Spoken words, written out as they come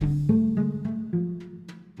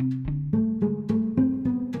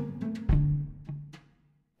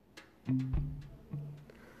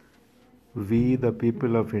We, the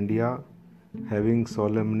people of India, having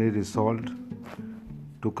solemnly resolved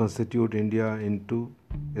to constitute India into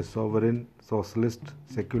a sovereign, socialist,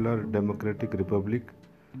 secular, democratic republic,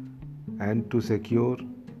 and to secure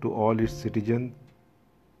to all its citizens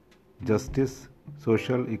justice,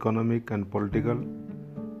 social, economic, and political,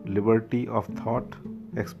 liberty of thought,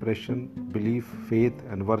 expression, belief, faith,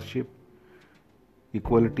 and worship,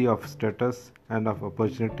 equality of status and of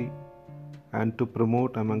opportunity, and to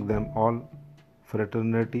promote among them all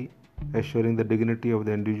fraternity, assuring the dignity of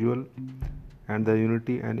the individual and the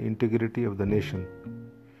unity and integrity of the nation.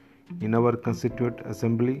 In our Constituent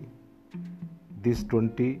Assembly, this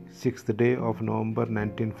 26th day of November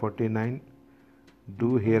 1949,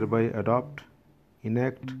 do hereby adopt,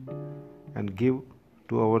 enact, and give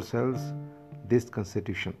to ourselves this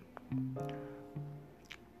Constitution.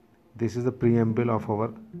 This is the preamble of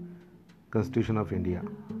our Constitution of India.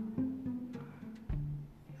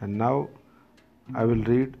 And now I will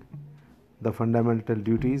read the fundamental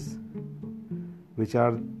duties which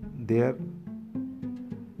are there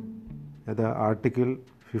at the Article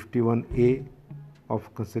 51A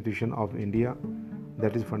of Constitution of India,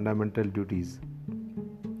 that is fundamental duties.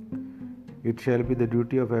 It shall be the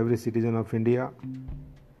duty of every citizen of India,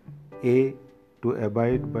 A. to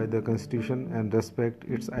abide by the Constitution and respect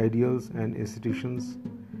its ideals and institutions,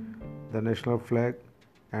 the national flag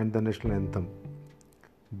and the national anthem.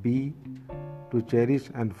 B. to cherish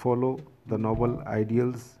and follow the noble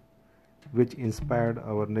ideals which inspired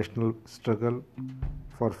our national struggle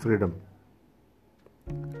for freedom.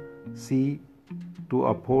 C. to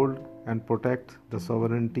uphold and protect the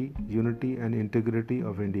sovereignty, unity, and integrity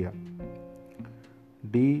of India.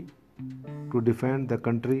 D. to defend the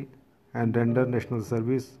country and render national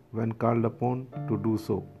service when called upon to do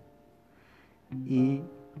so. E.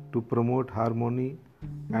 to promote harmony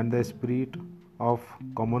and the spirit of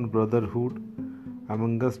common brotherhood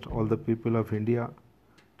amongst all the people of India,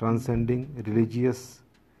 transcending religious,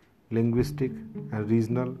 linguistic, and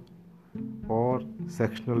regional or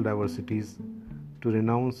sectional diversities, to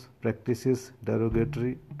renounce practices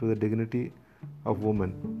derogatory to the dignity of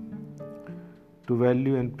women, to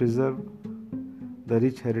value and preserve the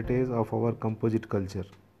rich heritage of our composite culture.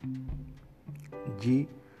 G.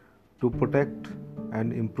 to protect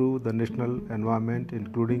and improve the national environment,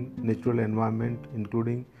 including natural environment,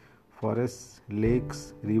 including forests,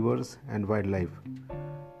 lakes, rivers, and wildlife,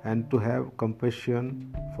 and to have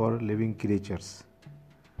compassion for living creatures.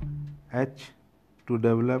 H. to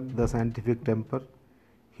develop the scientific temper,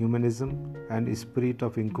 humanism, and spirit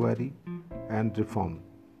of inquiry and reform.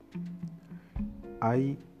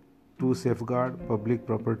 I. to safeguard public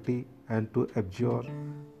property and to abjure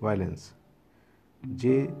violence.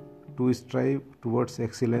 J. to strive towards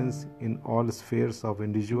excellence in all spheres of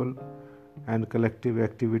individual and collective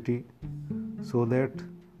activity, so that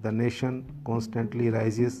the nation constantly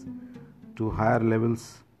rises to higher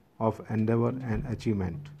levels of endeavor and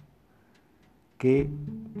achievement. K.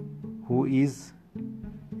 who is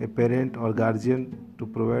a parent or guardian, to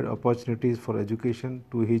provide opportunities for education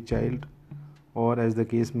to his child, or as the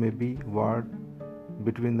case may be, ward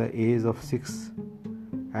between the age of 6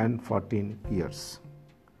 and 14 years.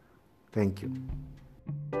 Thank you.